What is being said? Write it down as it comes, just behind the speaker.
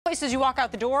place as you walk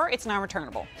out the door, it's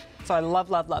non-returnable. So I love,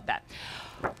 love, love that.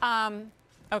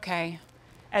 Okay,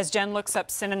 as Jen looks up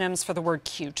synonyms for the word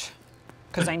cute,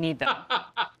 because I need them.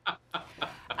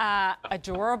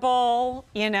 Adorable,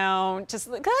 you know, just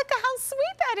look how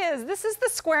sweet that is. This is the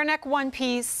square neck one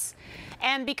piece.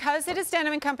 And because it is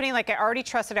Denim Company, like I already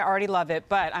trust it, I already love it,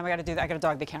 but I gotta do that, I gotta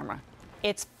dog the camera.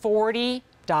 It's $40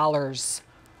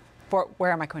 for,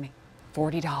 where am I pointing?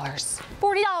 $40.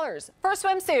 $40 for a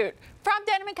swimsuit from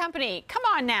Denim Company. Come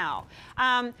on now.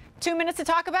 2 minutes to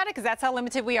talk about it because that's how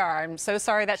limited we are. I'm so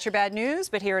sorry that's your bad news,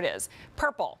 but here it is.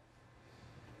 Purple.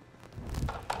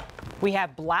 We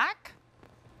have black.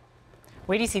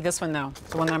 Wait do you see this one though,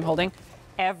 the one that I'm holding?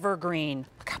 Evergreen.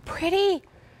 Look how pretty.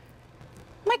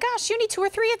 Oh my gosh, you need 2 or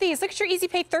 3 of these. Look at your Easy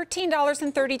Pay,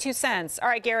 $13.32. All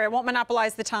right, Gary, I won't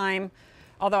monopolize the time,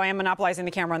 although I am monopolizing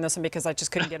the camera on this one because I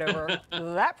just couldn't get over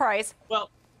that price. Well,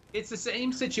 it's the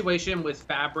same situation with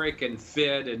fabric and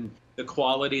fit and the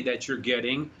quality that you're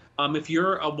getting. If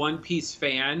you're a one-piece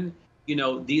fan, you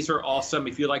know, these are awesome.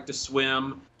 If you like to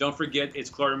swim, don't forget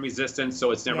it's chlorine resistant, so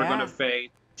it's never going to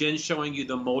fade. Jen's showing you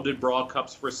the molded bra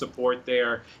cups for support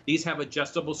there. These have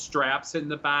adjustable straps in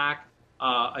the back,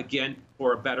 again,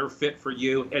 for a better fit for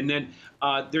you. And then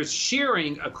there's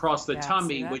shearing across the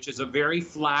tummy, which is a very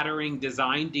flattering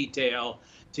design detail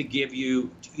to give you,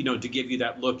 to give you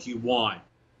that look you want.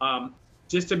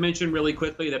 Just to mention really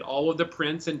quickly that all of the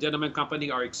prints in Denim Company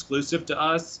are exclusive to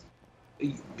us,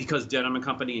 because Denim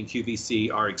Company and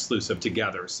QVC are exclusive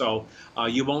together. So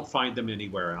you won't find them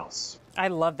anywhere else. I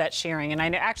love that shearing, and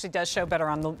it actually does show better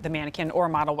on the mannequin or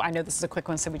model. I know this is a quick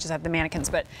one, so we just have the mannequins,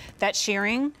 but that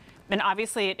shearing, and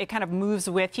obviously it kind of moves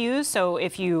with you, so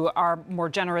if you are more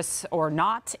generous or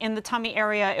not in the tummy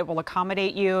area, it will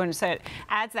accommodate you, and so it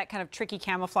adds that kind of tricky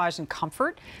camouflage and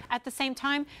comfort at the same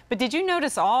time. But did you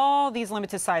notice all these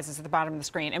limited sizes at the bottom of the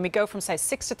screen? And we go from size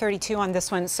 6 to 32 on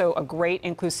this one, so a great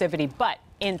inclusivity. But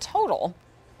in total,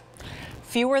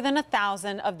 fewer than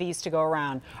 1,000 of these to go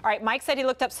around. All right, Mike said he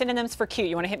looked up synonyms for cute.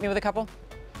 You want to hit me with a couple?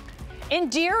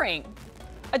 Endearing,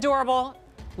 adorable,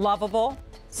 lovable,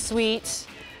 sweet,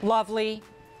 lovely,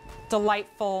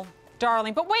 delightful,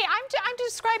 darling. But wait, I'm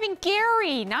describing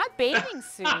Gary, not bathing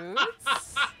suits.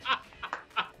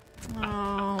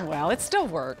 Oh, well, it still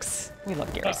works. We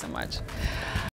love Gary so much.